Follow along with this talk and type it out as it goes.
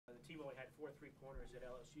only had 4 3-pointers at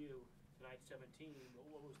LSU. Tonight, 17.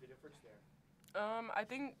 What was the difference there? I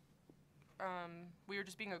think we were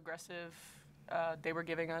just being aggressive. They were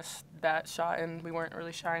giving us that shot, and we weren't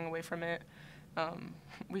really shying away from it.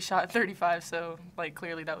 We shot 35, so like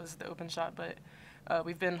clearly that was the open shot. But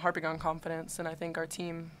we've been harping on confidence, and I think our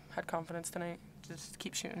team had confidence tonight. Just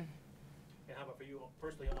keep shooting. And how about for you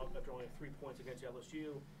personally? After only 3 points against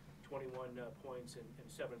LSU, 21 points and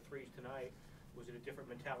 7 threes tonight. Was it a different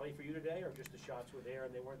mentality for you today, or just the shots were there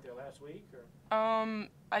and they weren't there last week? Or?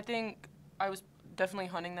 I think I was definitely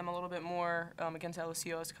hunting them a little bit more against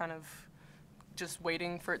LSU. I was kind of just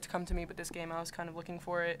waiting for it to come to me, but this game I was kind of looking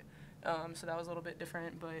for it. So that was a little bit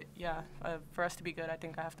different. But, yeah, for us to be good, I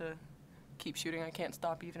think I have to keep shooting. I can't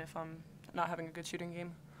stop even if I'm not having a good shooting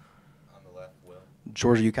game. On the left, Will.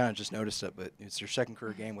 Georgia, you kind of just noticed it, but it's your second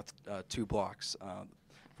career game with 2 blocks.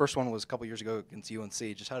 First one was a couple years ago against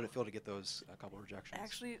UNC. Just how did it feel to get those couple rejections? I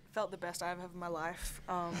actually felt the best I've had in my life.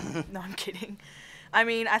 No, I'm kidding. I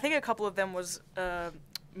mean, I think a couple of them was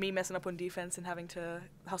me messing up on defense and having to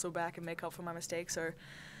hustle back and make up for my mistakes, or,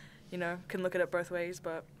 you know, can look at it both ways.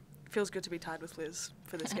 But it feels good to be tied with Liz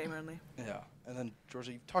for this game only. Yeah, and then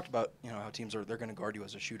Georgia, you've talked about how teams they're going to guard you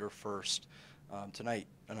as a shooter first. Tonight,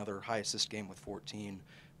 another high assist game with 14.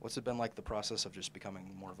 What's it been like, the process of just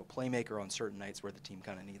becoming more of a playmaker on certain nights where the team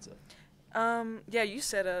kind of needs it? Yeah, you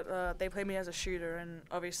said it. They play me as a shooter, and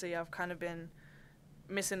obviously I've kind of been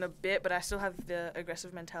missing a bit, but I still have the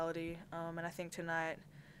aggressive mentality. And I think tonight,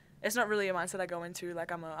 it's not really a mindset I go into,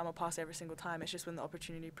 like I'm a pass every single time. It's just when the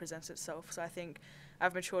opportunity presents itself. So I think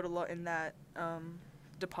I've matured a lot in that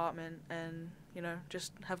department, and, you know,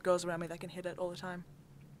 just have girls around me that can hit it all the time.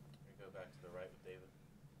 We go back to the right with David.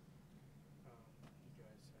 You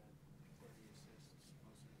guys had 30 assists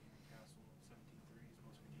most of the game in Castle, 17 threes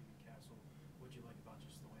most of the game in Castle. What did you like about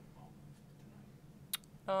just the way the ball moved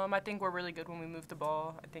tonight? I think we're really good when we move the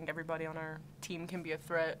ball. I think everybody on our team can be a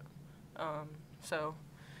threat. So,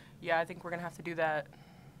 yeah, I think we're going to have to do that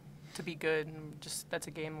to be good. And just that's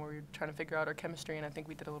a game where we're trying to figure out our chemistry, and I think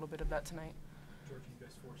we did a little bit of that tonight. Georgia, you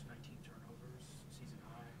guys forced 19 turnovers, season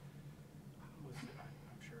high.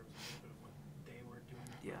 I'm sure it was a little bit of what they were doing.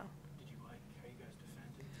 Yeah. Did you like how you guys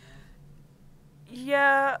defended?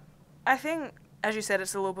 Yeah, I think, as you said,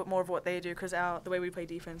 it's a little bit more of what they do, because the way we play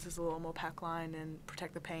defense is a little more pack line and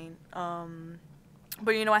protect the paint.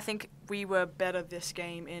 But, you know, I think we were better this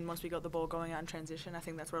game once we got the ball going out in transition. I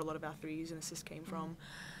think that's where a lot of our threes and assists came from.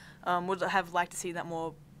 Would have liked to see that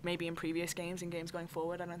more maybe in previous games and games going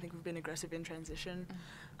forward. I don't think we've been aggressive in transition.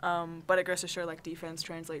 But it goes to show, like, defense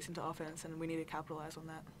translates into offense, and we need to capitalize on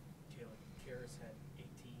that. Taylor, Karis had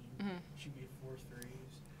 18. She made 4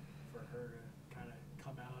 threes. For her to kind of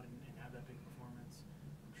come out and have that big performance,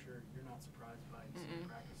 I'm sure you're not surprised by seeing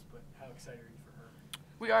practice, but how excited are you for her?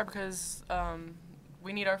 We are, because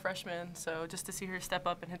we need our freshmen, so just to see her step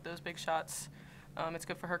up and hit those big shots, it's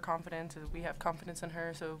good for her confidence. We have confidence in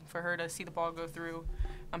her, so for her to see the ball go through,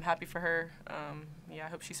 I'm happy for her. Yeah, I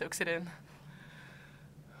hope she soaks it in.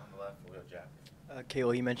 On the left, we'll go Jack.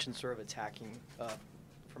 Kayla, you mentioned sort of attacking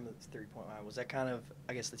from the 3-point line. Was that kind of,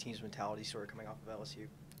 I guess, the team's mentality sort of coming off of LSU?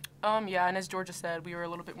 Yeah, and as Georgia said, we were a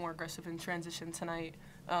little bit more aggressive in transition tonight.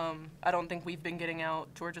 I don't think we've been getting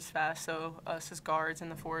out. Georgia's fast, so us as guards and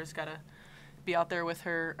the fours got to be out there with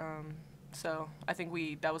her. So I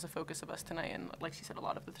think that was a focus of us tonight, and like she said, a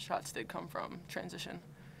lot of the shots did come from transition.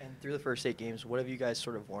 And through the first 8 games, what have you guys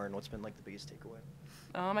sort of learned? What's been, like, the biggest takeaway?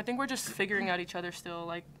 I think we're just figuring out each other still.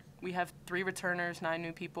 Like, we have 3 returners, 9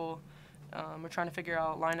 new people. We're trying to figure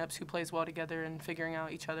out lineups, who plays well together, and figuring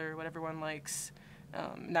out each other, what everyone likes.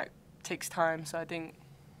 And that takes time, so I think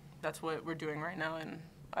that's what we're doing right now, and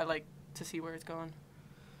I like to see where it's going.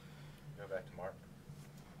 Go back to Mark.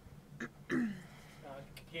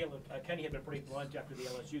 Caleb, Kenny had been pretty blunt after the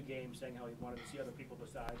LSU game, saying how he wanted to see other people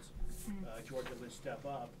besides Georgia Liz step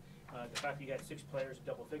up. The fact that you had 6 players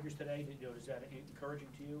double figures today, is that encouraging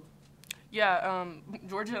to you? Yeah,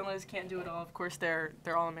 Georgia and Liz can't do it all. Of course, they're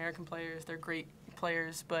All-American players. They're great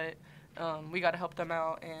players, but we got to help them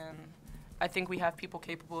out, and I think we have people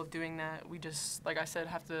capable of doing that. We just, like I said,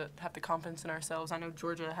 have to have the confidence in ourselves. I know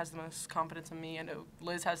Georgia has the most confidence in me. I know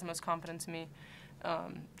Liz has the most confidence in me.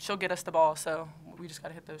 She'll get us the ball, so we just got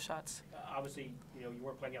to hit those shots. Obviously, you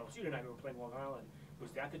weren't playing LSU tonight, you were playing Long Island.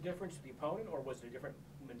 Was that the difference to the opponent, or was it a different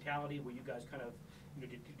mentality where you guys kind of,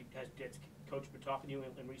 has Coach been talking to you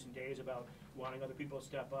in recent days about wanting other people to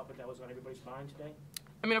step up, but that was on everybody's mind today?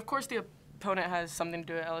 I mean, of course the opponent has something to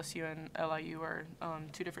do with LSU and LIU are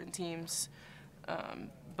 2 different teams.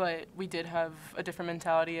 but we did have a different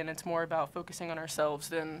mentality, and it's more about focusing on ourselves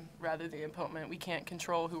than rather the opponent. We can't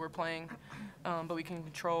control who we're playing, but we can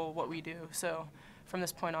control what we do. So from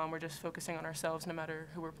this point on, we're just focusing on ourselves no matter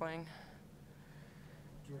who we're playing.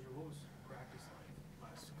 Georgia, what was practice like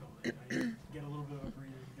last couple of days? You get a little bit of a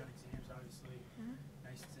breather. You got exams, obviously.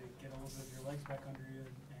 Nice to get a little bit of your legs back under you,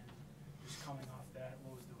 and just coming off that,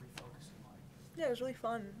 what was the refocusing like? Yeah, it was really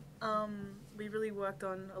fun. We really worked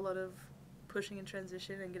on a lot of pushing in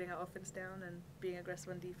transition and getting our offense down and being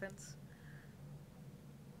aggressive on defense.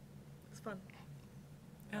 It's fun.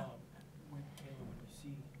 Yeah. When you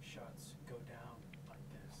see shots go down like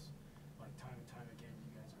this, like time and time again,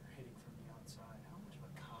 you guys are hitting from the outside. How much of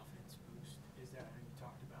a confidence boost is that? I know you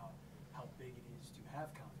talked about how big it is to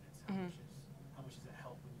have confidence. How much does that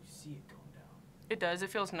help when you see it going down? It does.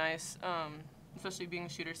 It feels nice, especially being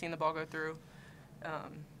a shooter, seeing the ball go through.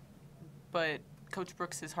 But Coach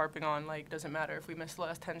Brooks is harping on, like, doesn't matter if we miss the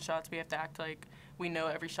last 10 shots, we have to act like we know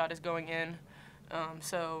every shot is going in.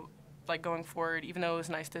 So, like, going forward, even though it was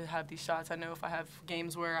nice to have these shots, I know if I have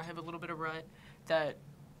games where I have a little bit of rut, that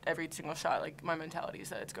every single shot, like, my mentality is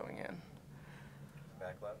that it's going in.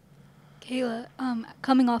 Back left. Kayla,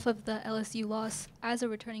 coming off of the LSU loss, as a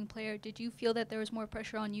returning player, did you feel that there was more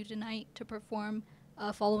pressure on you tonight to perform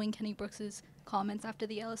following Kenny Brooks's comments after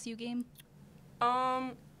the LSU game?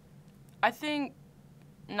 I think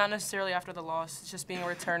not necessarily after the loss. It's just being a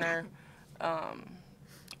returner.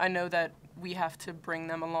 I know that we have to bring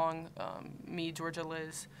them along, me, Georgia,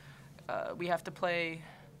 Liz. We have to play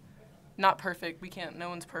not perfect. We can't. No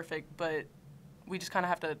one's perfect, but we just kind of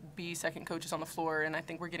have to be second coaches on the floor, and I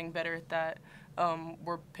think we're getting better at that.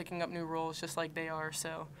 We're picking up new roles just like they are.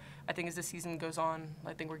 So I think as the season goes on,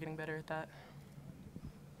 I think we're getting better at that.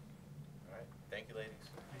 All right. Thank you, ladies.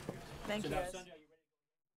 Thank So you, now guys. Sunday